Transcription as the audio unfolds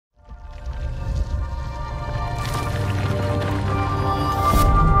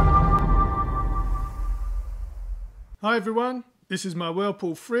Hi everyone, this is my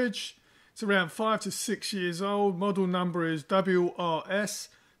Whirlpool fridge. It's around 5 to 6 years old. Model number is WRS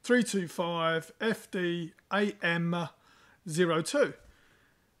 325 FD AM02.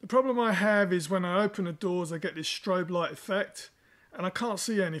 The problem I have is when I open the doors I get this strobe light effect and I can't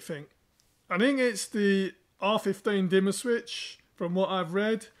see anything. I think it's the R15 dimmer switch from what I've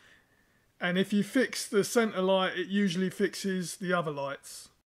read, and if you fix the center light it usually fixes the other lights.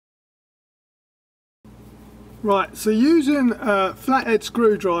 Right, so using a flathead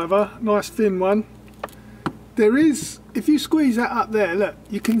screwdriver, nice thin one, there is, if you squeeze that up there, look,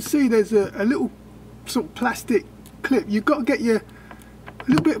 you can see there's a little sort of plastic clip. You've got to get a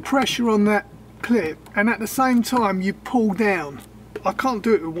little bit of pressure on that clip, and at the same time you pull down. I can't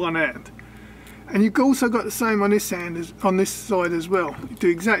do it with one hand. And you've also got the same on this hand, as on this side as well. You do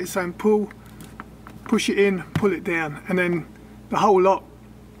exactly the same, pull, push it in, pull it down, and then the whole lot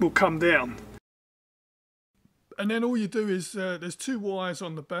will come down. And then all you do is, there's two wires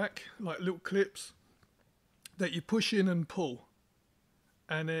on the back, like little clips, that you push in and pull.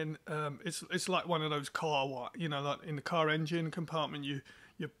 And then it's like one of those car wires, you know, like in the car engine compartment, you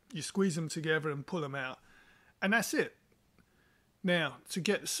squeeze them together and pull them out. And that's it. Now, to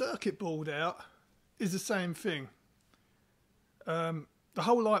get the circuit board out is the same thing. The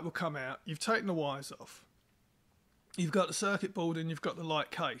whole light will come out. You've taken the wires off. You've got the circuit board and you've got the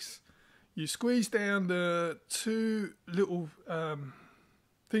light case. You squeeze down the two little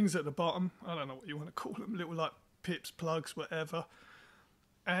things at the bottom. I don't know what you want to call them, little like pips, plugs, whatever.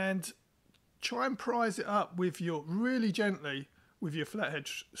 And try and prise it up with really gently with your flathead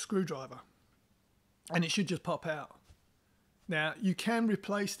screwdriver. And it should just pop out. Now, you can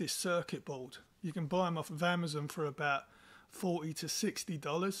replace this circuit board. You can buy them off of Amazon for about $40 to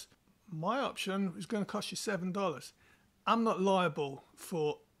 $60. My option is going to cost you $7. I'm not liable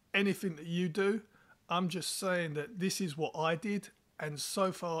for anything that you do. I'm just saying that this is what I did, and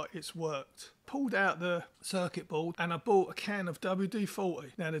so far it's worked. Pulled out the circuit board and I bought a can of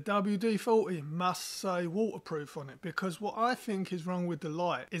WD-40. Now the WD-40 must say waterproof on it, because what I think is wrong with the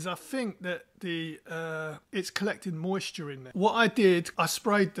light is I think that it's collecting moisture in there. What I did, I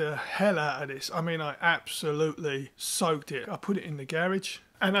sprayed the hell out of this. I mean, I absolutely soaked it. I put it in the garage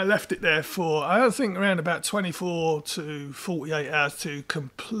and I left it there for, I think, around about 24 to 48 hours to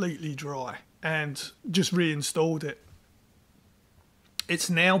completely dry, and just reinstalled it.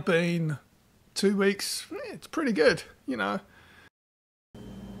 It's now been 2 weeks. It's pretty good, you know.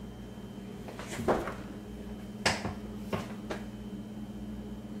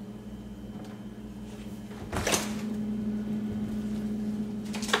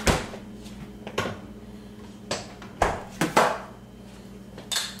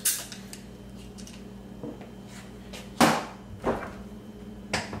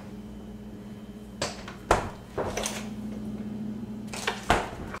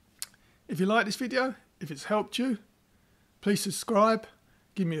 If you like this video, if it's helped you, please subscribe,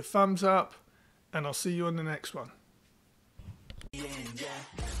 give me a thumbs up, and I'll see you on the next one.